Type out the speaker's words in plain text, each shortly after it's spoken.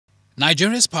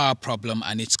Nigeria's power problem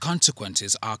and its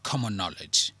consequences are common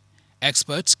knowledge.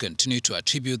 Experts continue to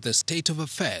attribute the state of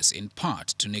affairs in part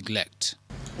to neglect.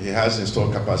 He has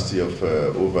installed capacity of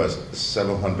over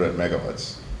 700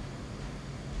 megawatts,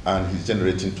 and he's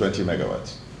generating 20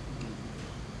 megawatts.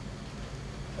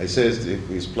 He says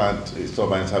his plant, his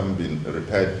turbines haven't been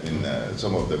repaired,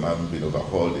 some of them haven't been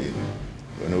overhauled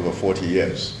in over 40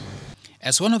 years.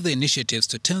 As one of the initiatives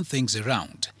to turn things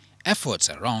around, efforts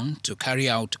are on to carry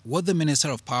out what the Minister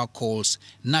of Power calls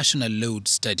National Load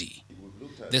Study.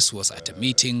 This was at a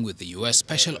meeting with the U.S.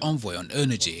 Special Envoy on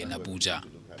Energy in Abuja.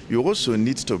 You also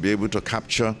need to be able to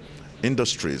capture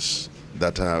industries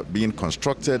that are being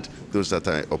constructed, those that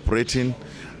are operating,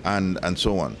 and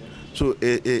so on. So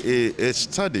a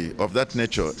study of that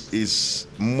nature is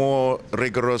more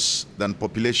rigorous than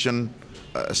population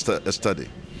study.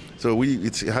 So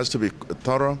it has to be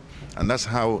thorough, and that's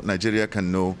how Nigeria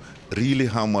can know really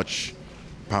how much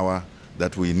power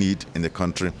that we need in the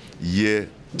country year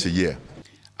to year.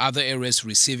 Other areas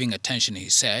receiving attention, he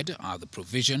said, are the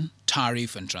provision,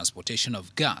 tariff and transportation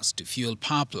of gas to fuel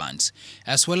power plants,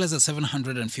 as well as a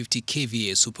 750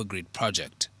 kVA supergrid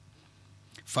project.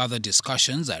 Further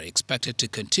discussions are expected to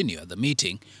continue at the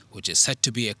meeting, which is set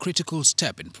to be a critical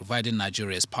step in providing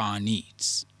Nigeria's power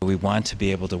needs. We want to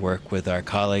be able to work with our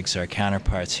colleagues, our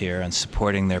counterparts here, on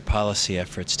supporting their policy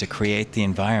efforts to create the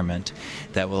environment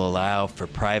that will allow for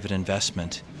private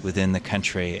investment within the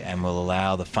country and will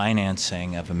allow the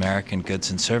financing of American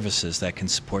goods and services that can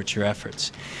support your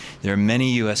efforts. There are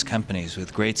many U.S. companies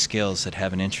with great skills that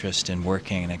have an interest in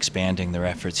working and expanding their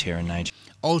efforts here in Nigeria.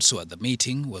 Also at the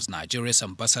meeting was Nigeria's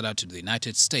ambassador to the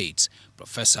United States,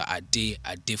 Professor Ade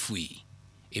Adefui.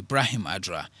 Ibrahim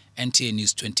Adra, NTA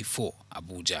News 24,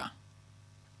 Abuja.